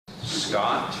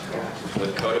Scott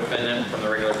with co-defendant from the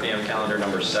regular PM calendar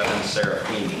number 7,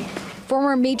 Serafini.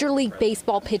 Former Major League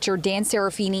Baseball pitcher Dan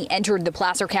Serafini entered the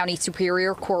Placer County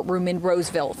Superior Courtroom in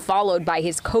Roseville, followed by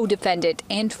his co-defendant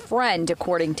and friend,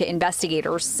 according to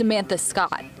investigators, Samantha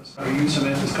Scott. Are you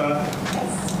Samantha Scott?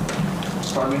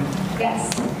 Yes. Pardon me?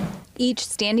 Yes. Each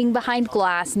standing behind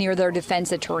glass near their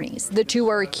defense attorneys. The two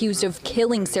are accused of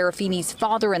killing Serafini's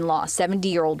father-in-law,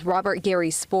 70-year-old Robert Gary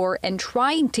Spohr, and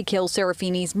trying to kill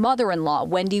Serafini's mother-in-law,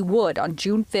 Wendy Wood, on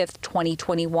June 5,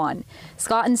 2021.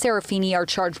 Scott and Serafini are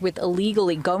charged with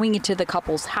illegally going into the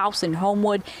couple's house in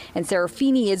Homewood, and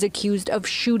Serafini is accused of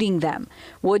shooting them.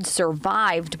 Wood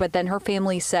survived, but then her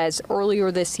family says earlier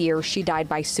this year she died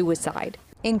by suicide.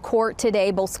 In court today,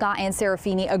 both Scott and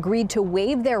Serafini agreed to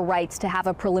waive their rights to have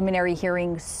a preliminary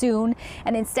hearing soon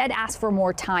and instead asked for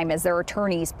more time as their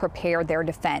attorneys prepare their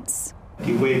defense.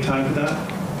 Do you waive time for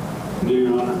that? Do you,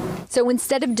 Your Honor? So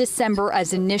instead of December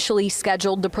as initially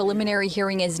scheduled, the preliminary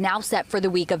hearing is now set for the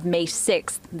week of May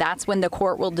 6th. That's when the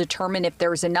court will determine if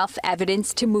there's enough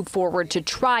evidence to move forward to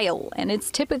trial. And it's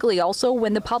typically also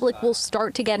when the public will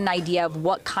start to get an idea of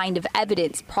what kind of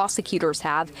evidence prosecutors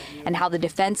have and how the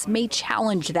defense may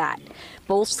challenge that.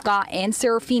 Both Scott and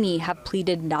Serafini have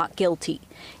pleaded not guilty.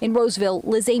 In Roseville,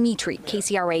 Liz Amitri,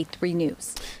 KCRA 3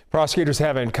 News. Prosecutors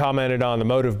haven't commented on the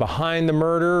motive behind the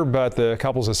murder, but the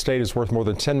couple's estate is worth more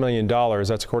than $10 million.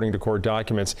 That's according to court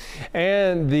documents.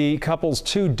 And the couple's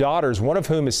 2 daughters, one of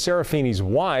whom is Serafini's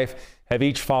wife, have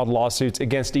each filed lawsuits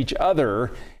against each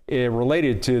other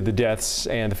related to the deaths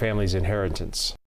and the family's inheritance.